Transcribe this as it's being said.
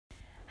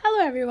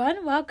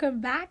everyone, welcome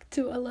back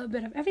to a little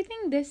bit of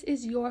everything. This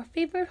is your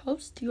favorite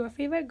host, your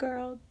favorite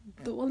girl,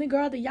 the only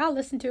girl that y'all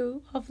listen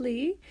to,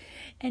 hopefully,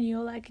 and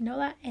you'll like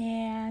Nola.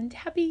 And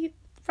happy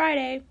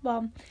Friday.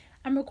 Well,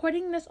 I'm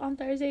recording this on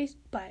Thursdays,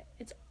 but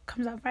it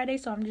comes out Friday,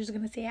 so I'm just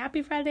gonna say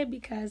happy Friday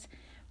because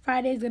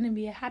Friday is gonna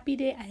be a happy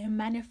day. I am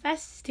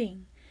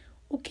manifesting.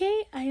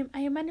 Okay, I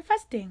am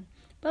manifesting.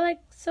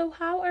 But so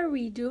how are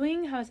we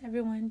doing? How's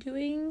everyone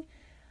doing?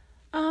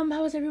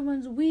 How was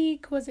everyone's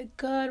week? Was it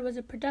good? Was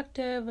it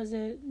productive? Was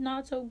it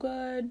not so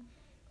good?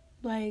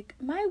 My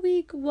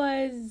week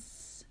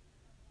was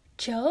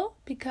chill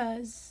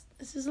because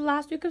this is the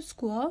last week of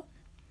school.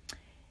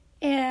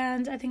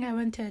 And I think I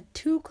went to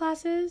 2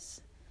 classes,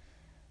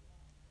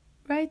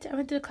 right? I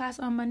went to class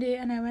on Monday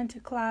and I went to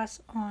class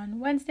on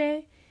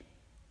Wednesday.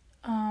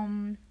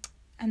 And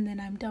then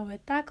I'm done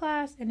with that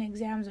class and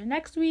exams are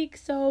next week.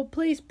 So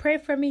please pray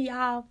for me,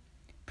 y'all.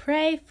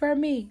 Pray for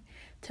me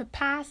to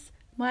pass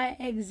my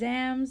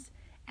exams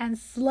and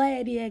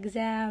slay the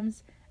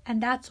exams,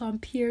 and that's on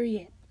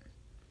period.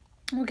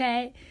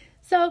 Okay,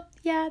 so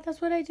yeah,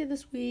 that's what I did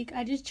this week.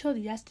 I just chilled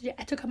yesterday.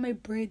 I took out my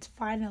braids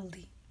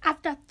finally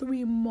after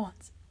 3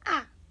 months.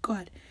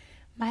 God,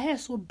 my hair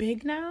is so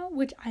big now,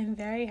 which I'm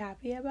very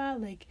happy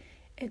about.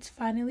 It's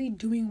finally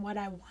doing what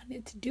I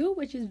wanted to do,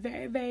 which is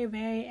very, very,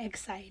 very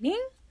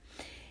exciting.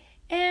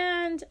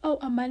 And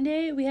on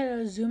Monday we had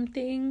a Zoom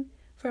thing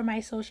for my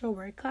social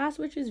work class,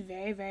 which was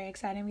very, very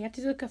exciting. We had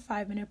to do a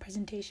 5-minute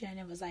presentation.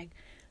 It was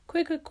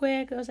quick.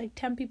 There was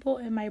 10 people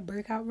in my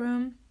breakout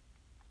room.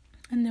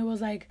 And there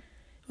was it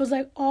was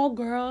all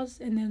girls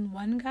and then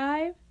one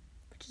guy,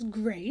 which is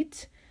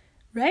great,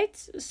 right?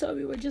 So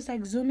we were just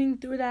zooming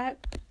through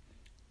that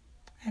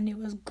and it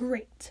was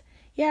great.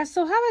 Yeah,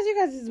 so how was you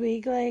guys this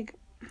week? I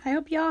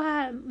hope y'all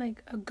had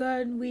a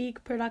good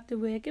week,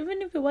 productive week.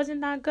 Even if it wasn't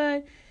that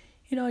good,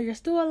 you're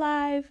still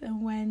alive,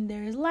 and when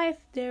there is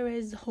life, there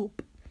is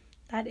hope.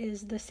 That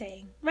is the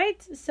saying, right?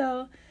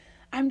 So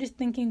I'm just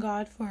thanking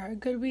God for a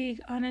good week,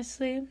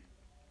 honestly.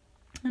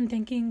 I'm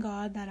thanking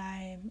God that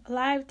I'm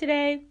alive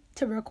today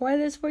to record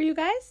this for you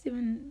guys,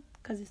 even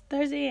because it's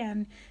Thursday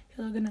and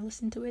you're going to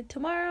listen to it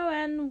tomorrow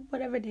and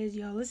whatever it is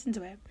you'll listen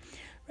to it,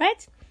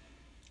 right?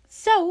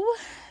 So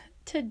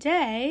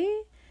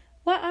today,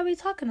 what are we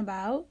talking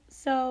about?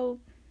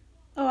 Sometimes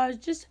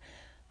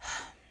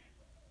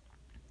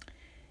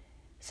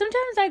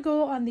I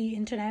go on the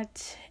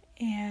internet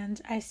and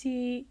I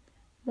see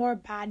more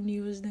bad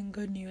news than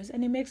good news,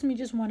 and it makes me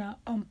just want to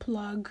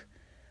unplug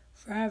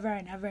forever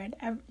and ever and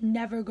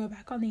never go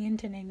back on the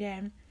internet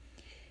again.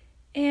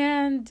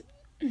 And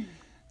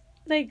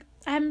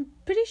I'm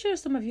pretty sure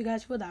some of you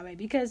guys feel that way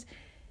because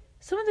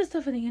some of the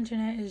stuff on the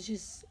internet is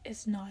just,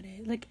 it's not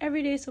it.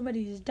 Every day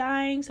somebody's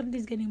dying,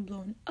 somebody's getting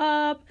blown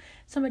up,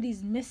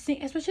 somebody's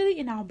missing, especially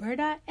in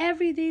Alberta.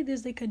 Every day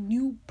there's a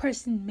new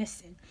person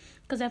missing,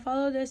 because I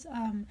follow this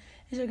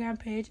Instagram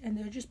page and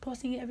they're just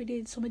posting it every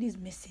day. Somebody's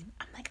missing.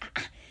 I'm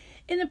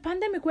in a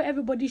pandemic where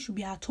everybody should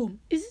be at home,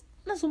 is it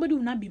not somebody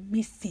will not be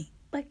missing?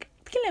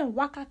 Killing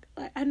waka,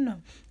 I don't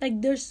know.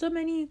 There's so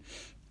many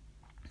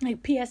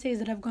PSAs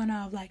that have gone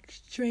out of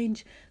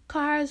strange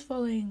cars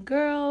following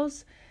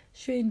girls,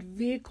 strange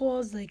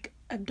vehicles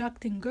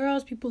abducting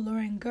girls, people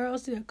luring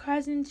girls to their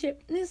cars and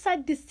shit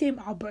inside the same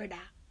Alberta.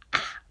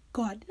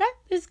 God, that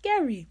is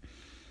scary.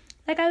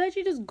 I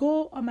literally just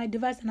go on my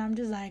device and I'm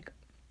just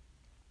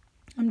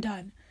I'm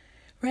done,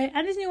 right?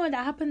 And this new one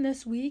that happened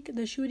this week,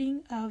 the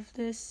shooting of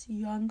this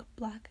young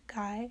black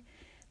guy.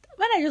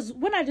 When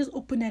I just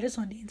opened this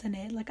on the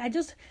internet,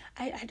 because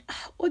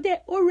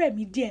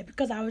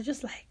I was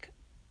just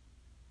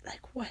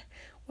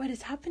what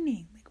is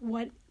happening?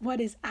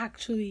 What is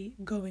actually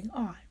going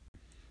on?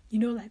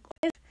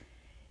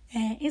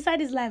 Inside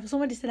this life,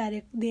 somebody said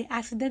that they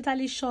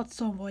accidentally shot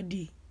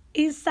somebody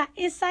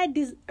inside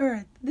this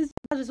earth. This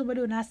is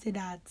somebody will not say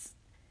that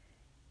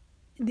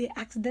they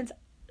accident.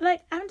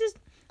 I'm just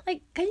can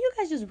you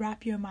guys just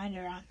wrap your mind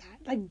around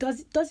that?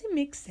 Does it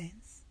make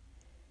sense?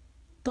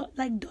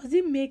 Does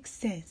it make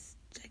sense?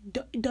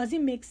 Does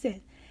it make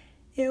sense?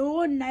 A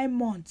whole 9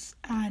 months,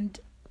 and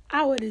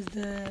how old is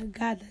the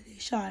guy that they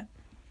shot?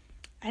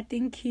 I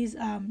think he's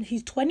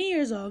 20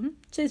 years old.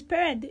 So his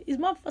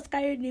mom first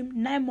carried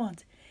him 9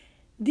 months.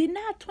 They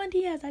not 20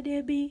 years that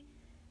they be.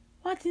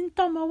 What in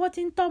Tomo?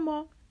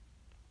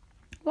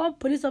 One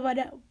police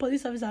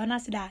officer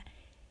announced that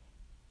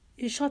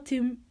he shot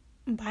him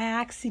by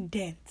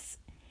accident.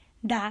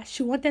 That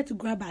she wanted to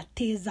grab a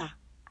taser.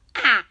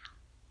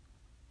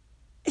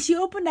 She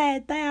opened her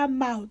entire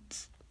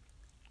mouth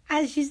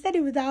and she said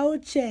it with her whole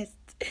chest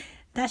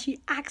that she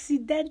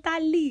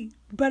accidentally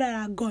brought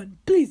out a gun.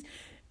 Please.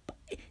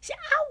 You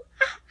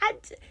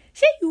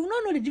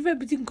don't know the difference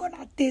between gun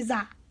and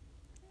taser.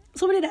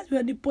 Somebody that's been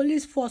on the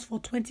police force for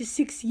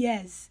 26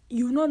 years,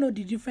 you don't know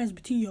the difference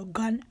between your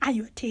gun and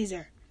your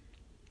taser.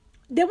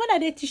 Then what are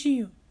they teaching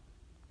you?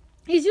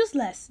 It's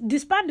useless.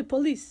 Disband the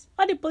police.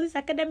 All the police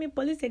academy,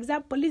 police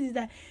exam, police is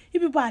that you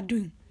people are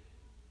doing.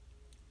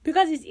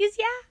 Because it's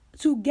easier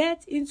to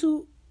get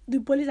into the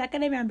police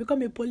academy and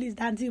become a police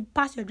than to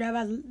pass your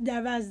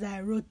driver's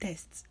road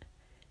test.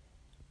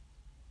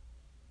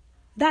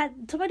 That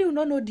somebody will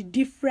not know the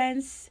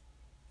difference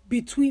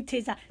between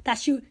taser. That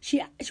she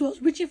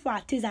was reaching for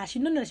a taser. She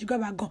don't know that she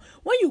grabbed a gun.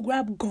 When you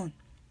grab gun,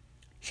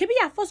 she be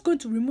first going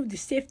to remove the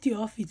safety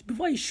of it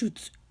before you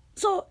shoot.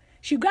 So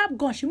she grabbed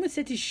gun. She moved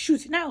safety,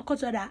 shoot. Now I cut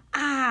to her that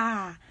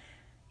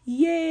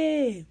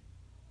yeah,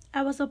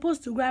 I was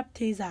supposed to grab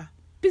taser.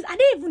 Please, are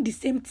they even the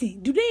same thing?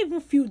 Do they even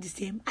feel the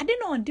same? Are they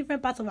not on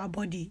different parts of our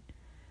body?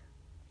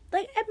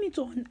 Like, help me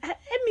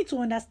to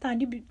understand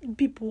the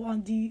people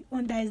on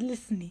that is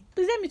listening.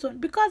 Please help me to,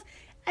 because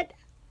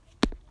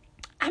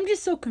I'm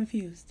just so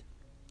confused.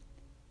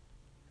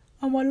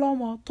 I'm a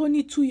Lomo,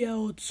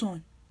 22-year-old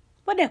son.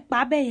 What the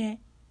babe?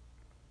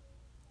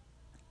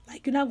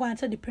 Like, you're not going to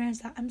tell the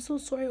parents that I'm so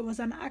sorry, it was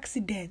an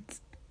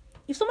accident.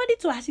 If somebody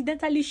to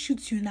accidentally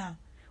shoots you now,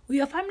 will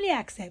your family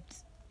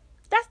accept?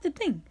 That's the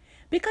thing.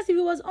 Because if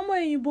it was Omo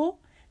Yibo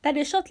that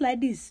they shot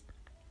like this,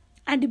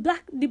 and the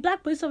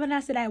black police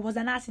officer said that it was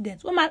an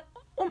accident,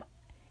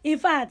 in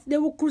fact, they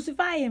will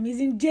crucify him. He's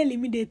in jail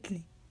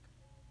immediately.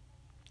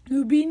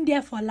 He'll be in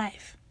there for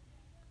life.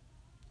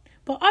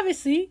 But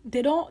obviously,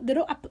 they don't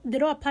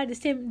apply the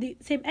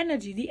same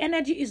energy. The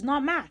energy is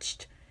not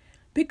matched,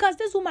 because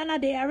this woman now,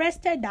 they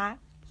arrested her,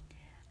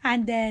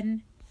 and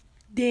then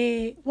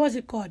they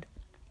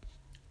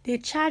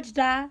charged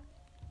her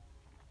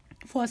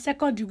for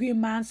second-degree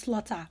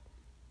manslaughter,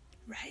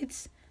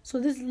 right? So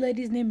this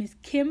lady's name is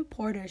Kim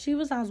Porter. She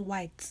even sounds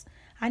white.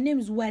 Her name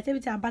is white.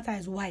 Everything about her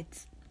is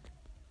white.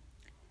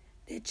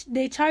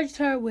 They charged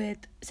her with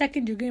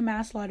second-degree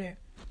manslaughter,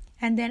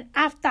 and then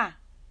after,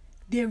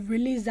 they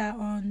released her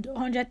on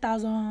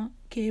 100,000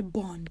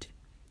 bond.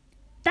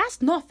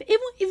 That's not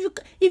even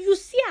if you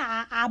see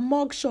her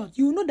mug shot,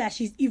 you know that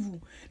she's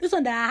evil. This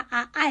one, that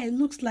her eye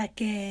looks like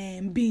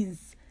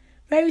beans,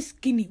 very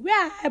skinny.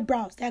 Where her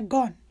eyebrows? They're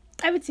gone.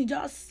 Everything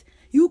just,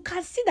 you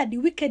can see that the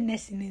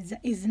wickedness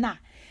is now.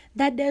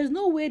 That there's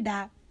no way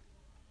that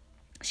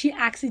she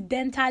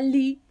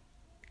accidentally,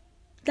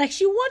 like,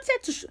 she wanted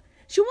to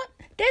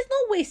there's no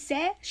way,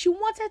 sir. She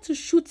wanted to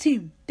shoot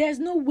him. There's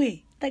no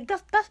way. Like,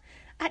 that's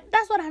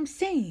what I'm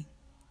saying.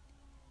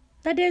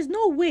 That there's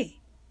no way.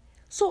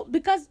 So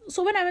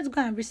when I went to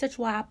go and research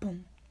what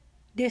happened,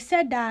 they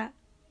said that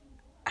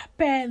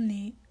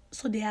apparently,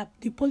 so the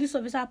police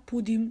officer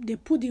pulled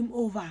him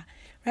over,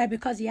 right,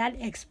 because he had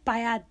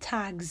expired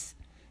tags.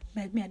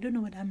 But me, I don't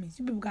know what that means.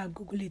 You people can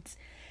Google it.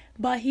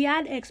 But he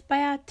had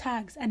expired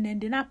tags, and then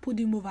they now pulled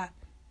him over.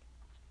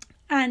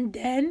 And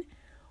then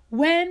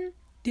when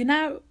they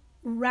now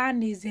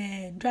ran his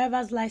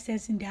driver's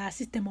license in their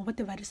system or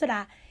whatever, they said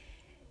that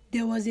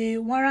there was a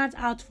warrant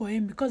out for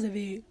him because of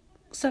a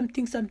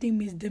something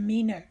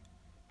misdemeanor.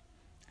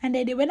 And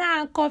then they went out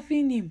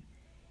handcuffing him.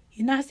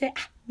 He now said,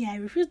 I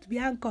refuse to be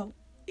handcuffed.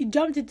 He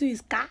jumped into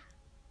his car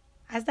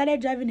and started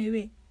driving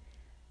away.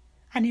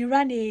 And he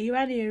ran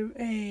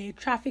a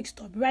traffic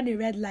stop. He ran a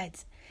red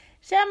light.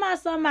 Sir,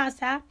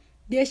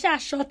 they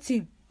shot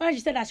him. When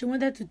she said that she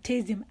wanted to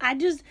tase him, I'm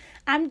just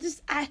trying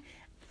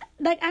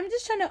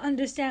to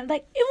understand.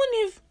 Like,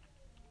 even if,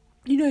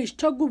 he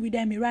struggled with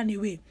them, he ran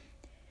away,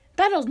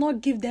 that does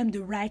not give them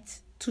the right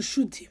to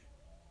shoot him.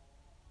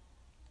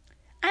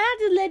 And now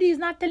this lady is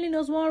not telling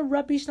us one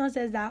rubbish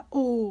nonsense that,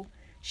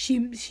 she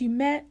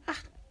met, I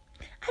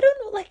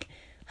don't know,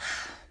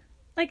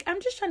 like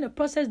I'm just trying to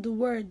process the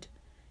word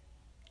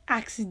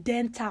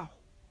accidental.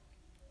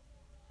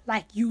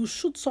 Like, you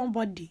shoot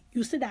somebody,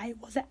 you say that it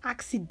was an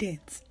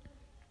accident.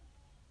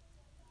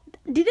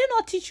 Did they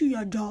not teach you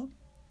your job?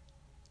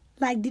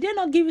 Like, did they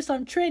not give you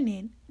some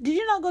training? Did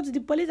you not go to the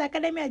police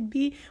academy at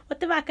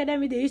whatever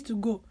academy they used to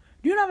go?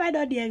 Do you not write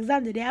all the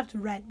exams that they have to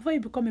write before you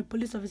become a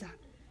police officer?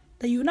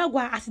 That you now go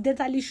and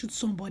accidentally shoot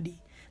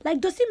somebody?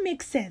 Like, does it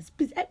make sense?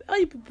 Please, all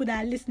you people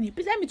that are listening,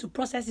 please help me to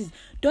process this.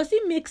 Does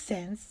it make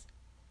sense?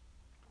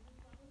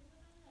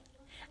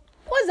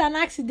 What's an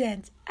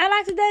accident? An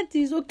accident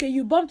is, okay,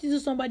 you bumped into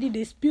somebody,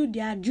 they spilled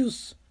their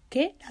juice.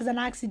 Okay? That's an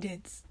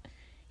accident.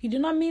 You do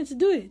not mean to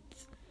do it.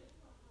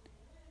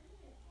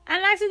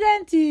 An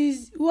accident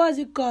is, what's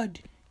it called?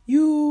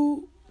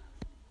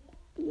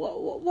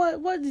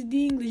 What is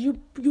the English?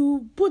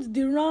 You put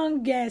the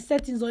wrong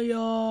settings on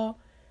your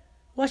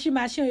washing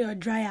machine or your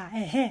dryer.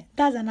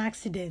 That's an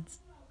accident.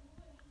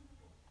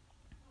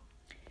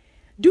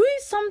 Doing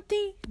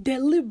something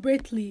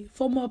deliberately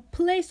from a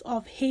place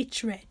of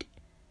hatred,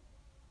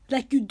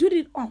 like you did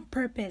it on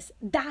purpose,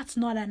 that's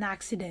not an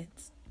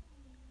accident.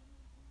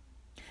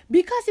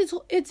 Because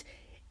it's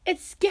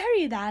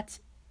scary that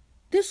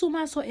this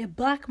woman saw a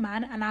black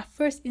man and her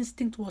first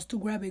instinct was to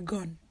grab a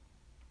gun.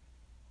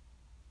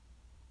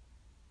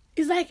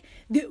 It's like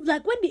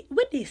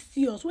when they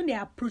see us, when they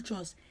approach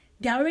us,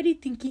 they're already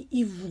thinking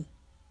evil.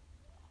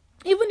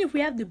 Even if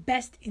we have the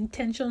best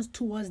intentions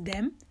towards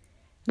them,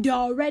 they're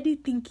already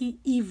thinking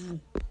evil.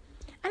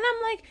 And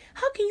I'm like,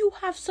 how can you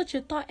have such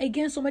a thought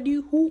against somebody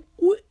who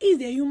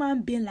is a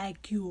human being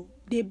like you?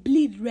 They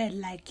bleed red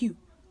like you.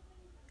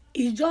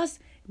 It's just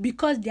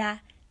because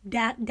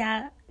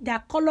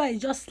their color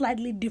is just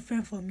slightly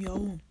different from your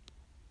own.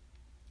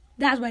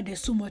 That's why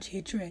there's so much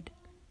hatred.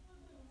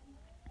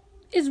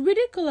 It's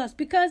ridiculous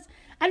because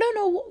I don't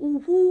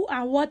know who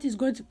and what is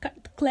going to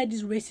clear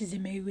this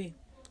racism away.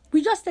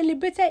 We just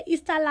celebrated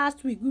Easter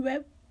last week.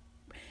 And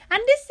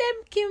this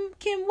same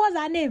Kim, what's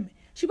her name?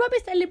 She probably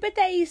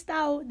celebrated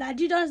Easter, that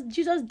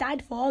Jesus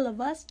died for all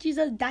of us.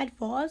 Jesus died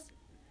for us.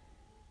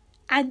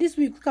 And this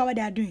week, look at what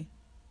they are doing.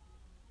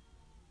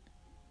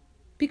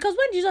 Because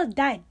when Jesus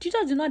died,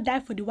 Jesus did not die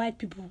for the white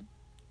people.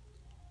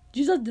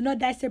 Jesus did not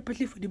die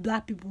separately for the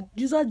black people.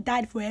 Jesus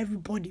died for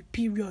everybody,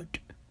 period.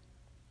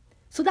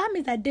 So that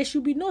means that there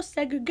should be no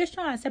segregation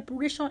and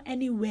separation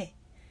anywhere.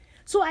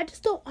 So I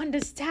just don't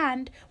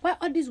understand why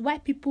all these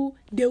white people,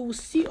 they will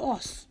see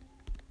us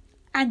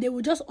and they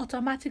will just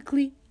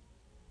automatically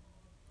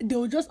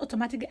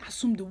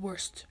assume the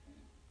worst.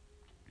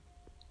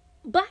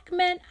 Black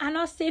men are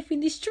not safe in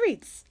the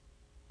streets.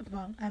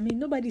 Well, I mean,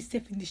 nobody's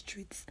safe in the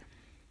streets.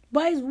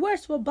 But it's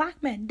worse for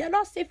black men. They're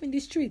not safe in the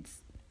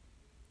streets.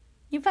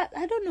 In fact,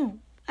 I don't know.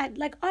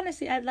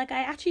 Honestly, I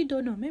actually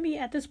don't know. Maybe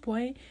at this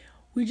point,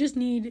 we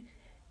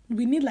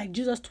need like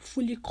Jesus to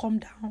fully calm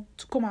down,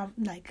 to come out,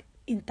 like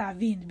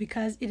intervene,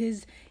 because it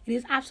is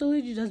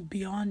absolutely just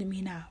beyond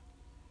me now.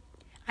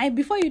 And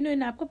before you know it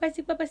now,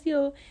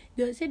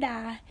 they'll say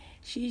that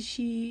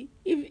she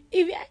if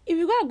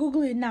you go to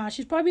Google it now,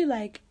 she's probably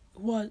like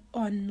was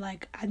on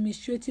like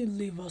administrative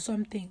leave or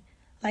something.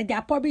 Like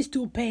they're probably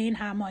still paying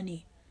her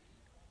money.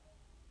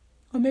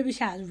 Or maybe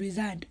she has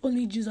resigned.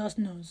 Only Jesus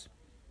knows.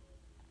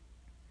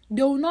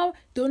 They will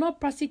not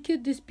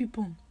prosecute these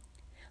people.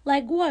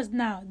 Like was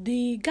now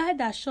the guy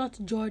that shot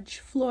George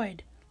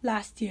Floyd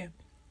last year,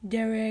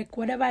 Derek,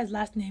 whatever his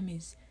last name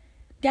is.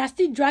 They are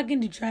still dragging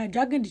the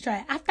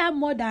trial after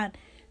more than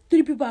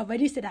 3 people have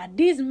already said that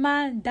this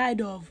man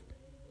died of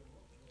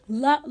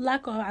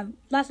lack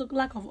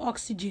of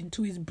oxygen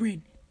to his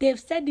brain. They've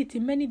said it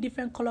in many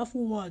different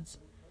colorful words.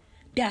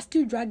 They are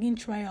still dragging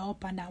trial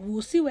up and down.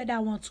 We'll see where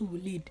that one too will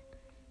lead.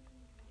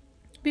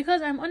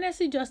 Because I'm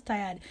honestly just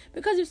tired.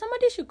 Because if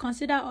somebody should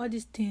consider all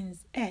these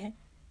things,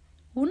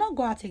 we'll not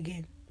go out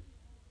again.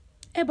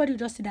 Everybody will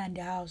just sit down in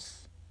their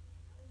house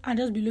and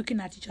just be looking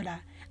at each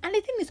other. And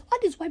the thing is, all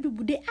these white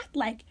people, they act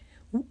like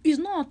it's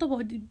not on top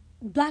of the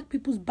black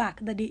people's back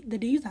that they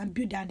use and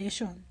build their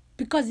nation.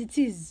 Because it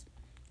is.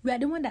 We are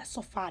the one that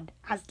suffered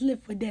as slave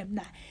for them.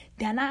 Now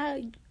they are now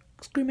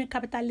screaming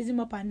capitalism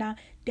up and down.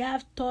 They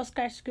have tall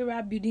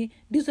skyscraper building.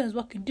 This one is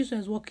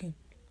working.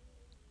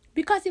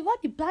 Because if all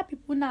the black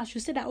people now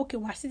should say that, okay,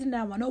 we're sitting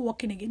down, we're not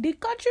working again, the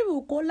country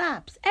will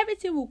collapse.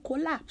 Everything will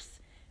collapse.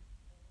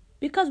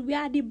 Because we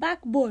are the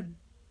backbone.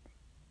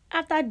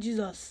 After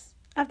Jesus,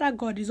 after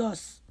God is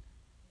us.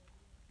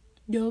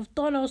 They've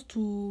turned us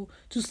to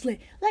slave.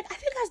 Like, I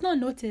think I've not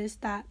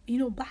noticed that,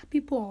 black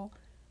people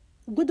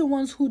were the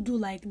ones who do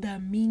like the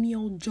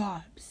menial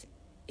jobs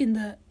in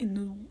the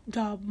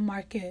job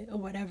market or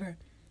whatever.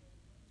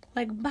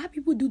 Like, black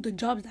people do the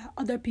jobs that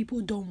other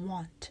people don't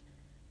want.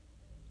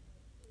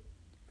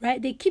 Right?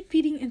 They keep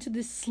feeding into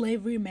this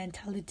slavery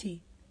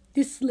mentality,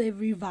 this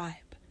slavery vibe.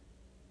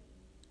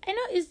 I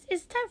know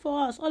it's time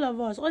for us, all of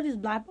us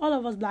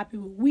black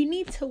people. We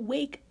need to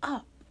wake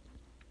up.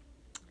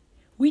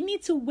 We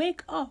need to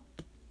wake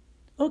up.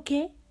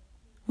 Okay?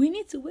 We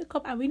need to wake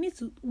up and we need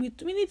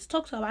to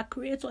talk to our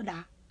creator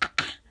that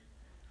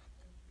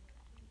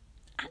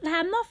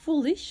I'm not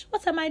foolish.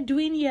 What am I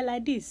doing here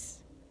like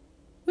this?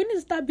 We need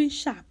to start being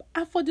sharp.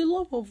 And for the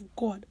love of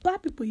God,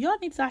 black people, y'all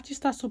need to actually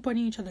start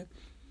supporting each other.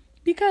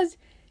 Because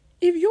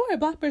if you're a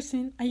black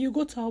person and you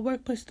go to a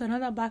workplace to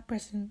another black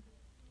person,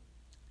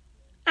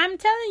 I'm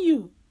telling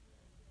you,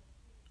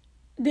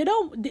 they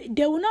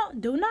will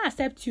not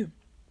accept you.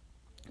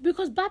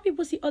 Because black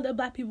people see other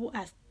black people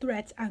as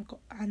threats and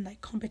like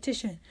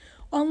competition.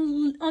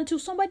 Until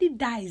somebody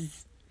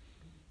dies.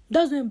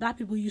 That's when black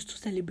people used to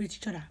celebrate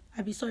each other.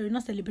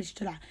 Not celebrate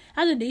each other.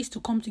 That's when they used to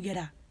come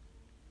together.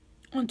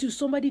 Until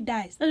somebody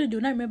dies. That's when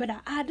they'll not remember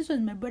that, this was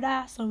my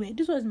brother somewhere.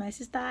 This was my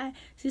sister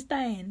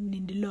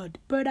in the Lord.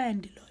 Brother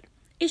in the Lord.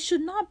 It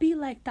should not be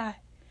like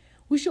that.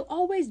 We should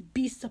always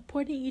be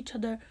supporting each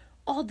other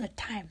all the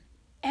time.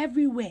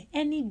 Everywhere.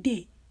 Any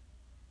day.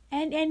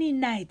 And any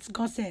night.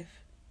 God save.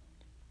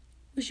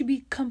 We should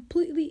be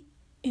completely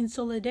in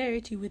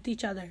solidarity with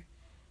each other.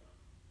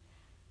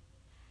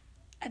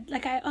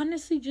 I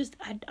honestly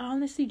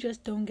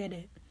just don't get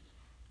it.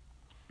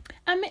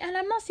 I mean, and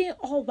I'm not saying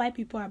all white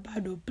people are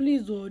bad, though.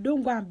 Please,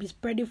 don't go and be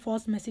spreading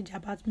false message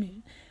about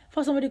me.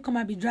 For somebody to come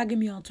and be dragging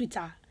me on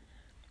Twitter.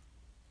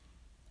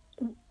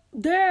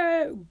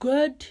 There are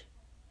good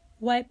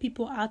white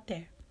people out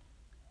there.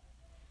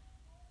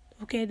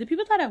 Okay, the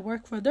people that I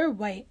work for, they're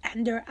white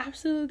and they're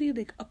absolutely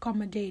like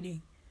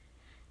accommodating.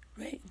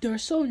 Right? They're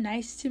so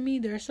nice to me.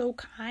 They're so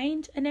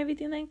kind and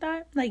everything like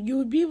that. Like, you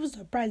would be even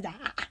surprised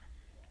that.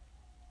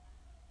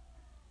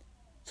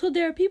 So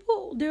there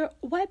are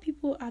white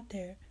people out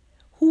there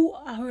who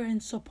are in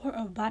support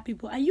of black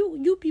people. And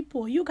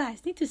you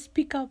guys need to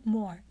speak up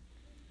more.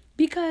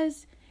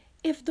 Because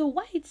if the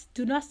whites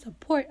do not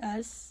support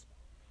us,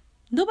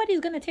 Nobody's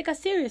gonna take us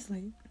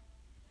seriously.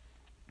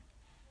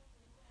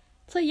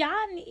 So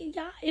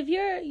if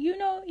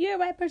you're a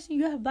white person,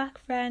 you have black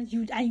friends,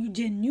 you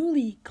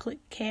genuinely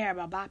care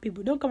about black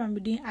people. Don't come and be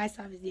doing eye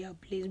service there,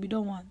 please. We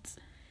don't want.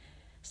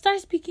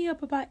 Start speaking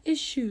up about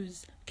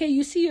issues. Okay,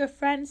 you see your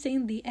friend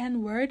saying the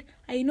N word,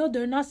 and you know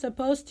they're not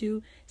supposed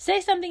to.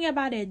 Say something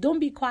about it. Don't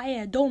be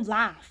quiet. Don't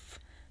laugh.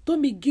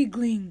 Don't be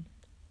giggling.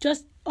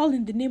 Just all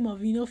in the name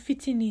of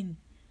fitting in.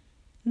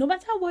 No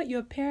matter what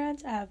your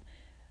parents have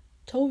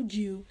told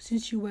you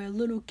since you were a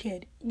little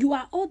kid, you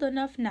are old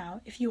enough now,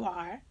 if you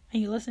are,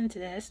 and you listen to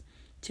this,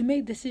 to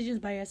make decisions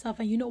by yourself,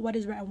 and you know what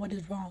is right and what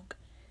is wrong.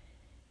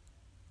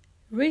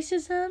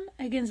 Racism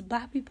against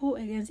black people,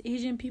 against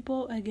Asian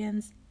people,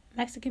 against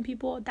Mexican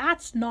people,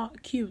 that's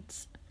not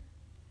cute.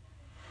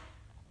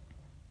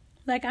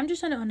 Like, I'm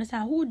just trying to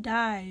understand who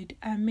died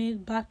and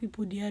made black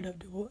people the head of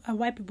the world and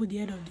white people the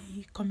head of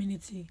the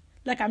community.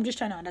 Like, I'm just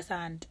trying to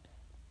understand.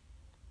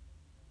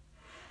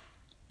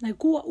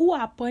 Like, who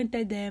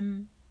appointed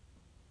them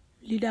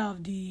leader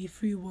of the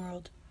free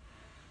world?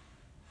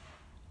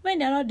 When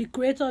they're not the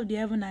creator of the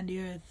heaven and the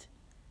earth.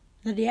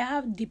 That they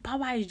have, the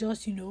power is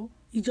just,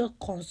 it's just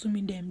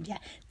consuming them.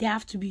 They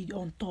have to be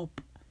on top.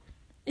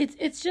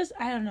 It's just,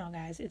 I don't know,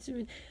 guys.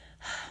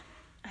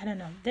 I don't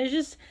know. There's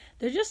just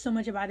so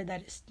much about it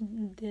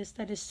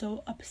that is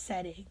so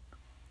upsetting.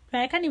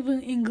 But I can't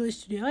even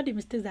English today. All the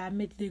mistakes that I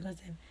made today,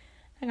 because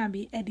I'm gonna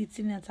be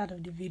editing it out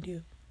of the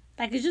video.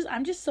 Like,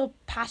 I'm just so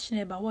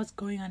passionate about what's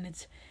going on.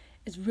 It's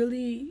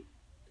really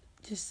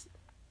just,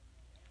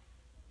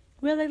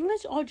 we're like,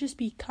 let's all just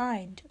be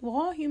kind. We're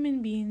all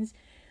human beings.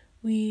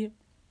 We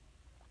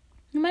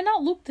might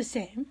not look the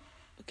same,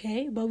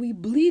 okay, but we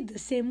bleed the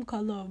same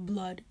color of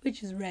blood,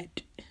 which is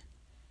red.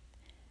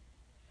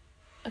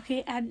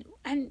 Okay, and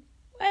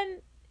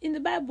when in the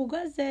Bible,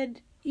 God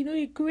said,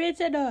 He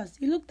created us.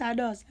 He looked at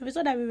us and we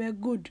saw that we were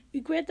good.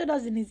 He created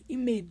us in His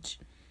image.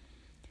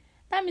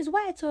 That means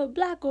white or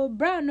black or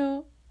brown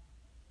or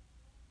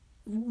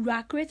we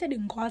are created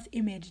in God's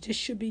image. There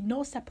should be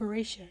no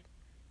separation.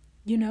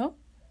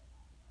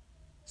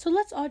 So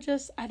let's all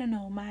just, I don't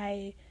know,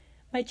 my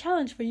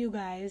challenge for you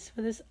guys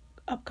for this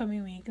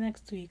upcoming week,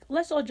 next week,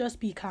 let's all just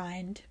be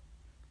kind.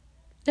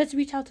 Let's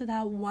reach out to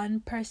that one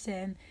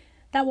person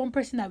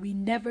that we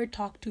never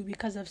talk to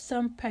because of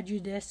some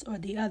prejudice or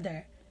the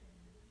other.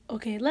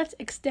 Okay, let's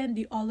extend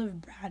the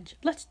olive branch.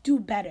 Let's do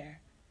better.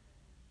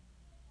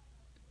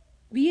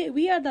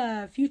 We are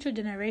the future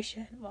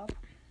generation. Well,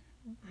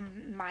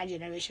 my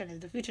generation is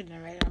the future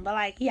generation.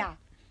 But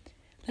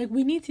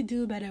we need to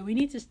do better. We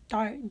need to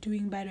start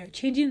doing better.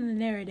 Changing the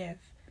narrative.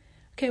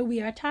 Okay, we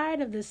are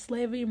tired of the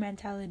slavery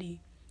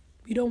mentality.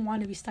 We don't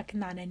want to be stuck in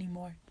that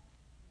anymore.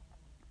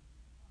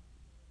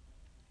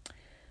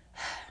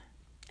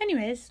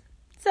 Anyways,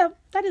 so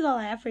that is all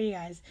I have for you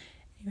guys.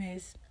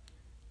 Anyways,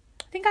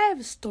 I think I have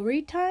a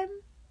story time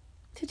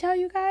to tell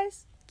you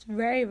guys. It's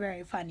very,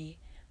 very funny.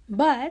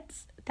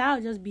 But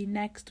that'll just be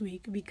next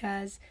week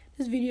because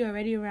this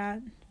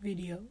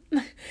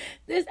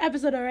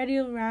episode already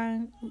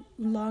ran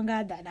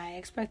longer than I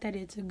expected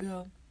it to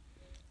go.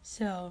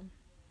 So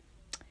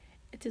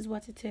it is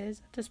what it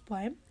is at this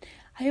point.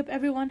 I hope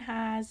everyone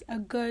has a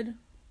good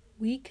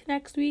week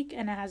next week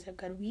and has a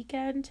good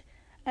weekend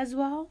as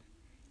well.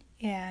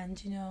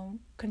 And,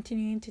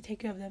 continuing to take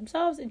care of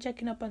themselves and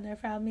checking up on their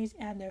families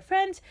and their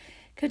friends.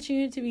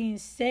 Continue to be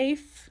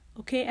safe,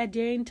 okay?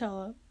 Adhering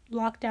to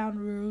lockdown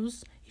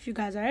rules. If you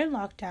guys are in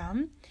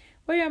lockdown,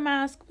 wear your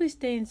mask. Please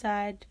stay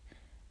inside,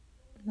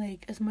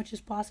 as much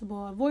as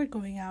possible. Avoid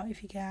going out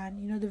if you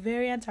can. The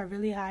variants are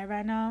really high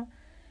right now.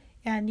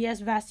 And yes,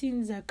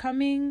 vaccines are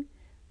coming,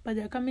 but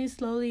they're coming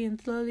slowly,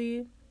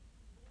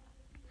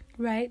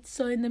 right?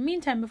 So in the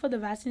meantime, before the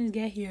vaccines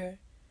get here,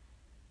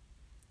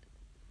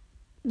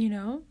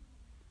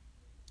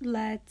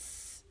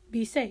 let's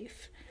be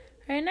safe.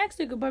 Right, next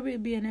week will probably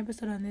be an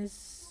episode on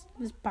this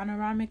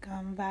panoramic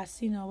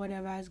vaccine or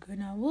whatever is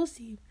going on. We'll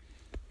see,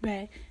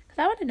 right? Because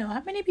I want to know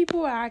how many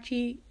people are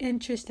actually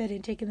interested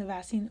in taking the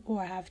vaccine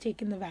or have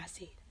taken the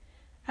vaccine.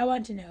 I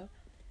want to know.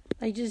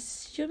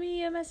 Just show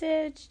me a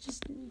message.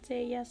 Just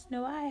say yes,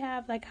 no, I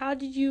have.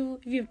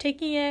 If you've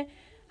taken it,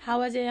 how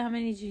was it? How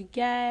many did you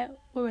get?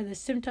 What were the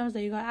symptoms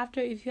that you got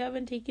after? If you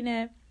haven't taken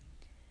it,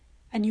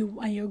 and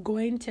you're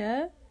going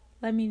to,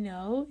 let me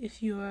know.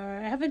 If you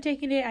haven't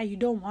taken it and you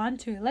don't want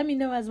to, let me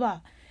know as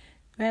well.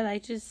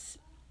 Right?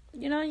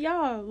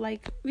 Y'all,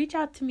 reach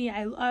out to me.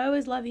 I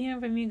always love hearing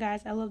from you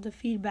guys. I love the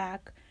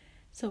feedback.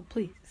 So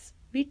please,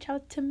 reach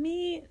out to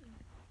me.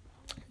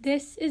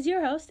 This is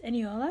your host,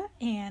 Eniola,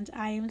 and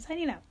I am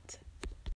signing out.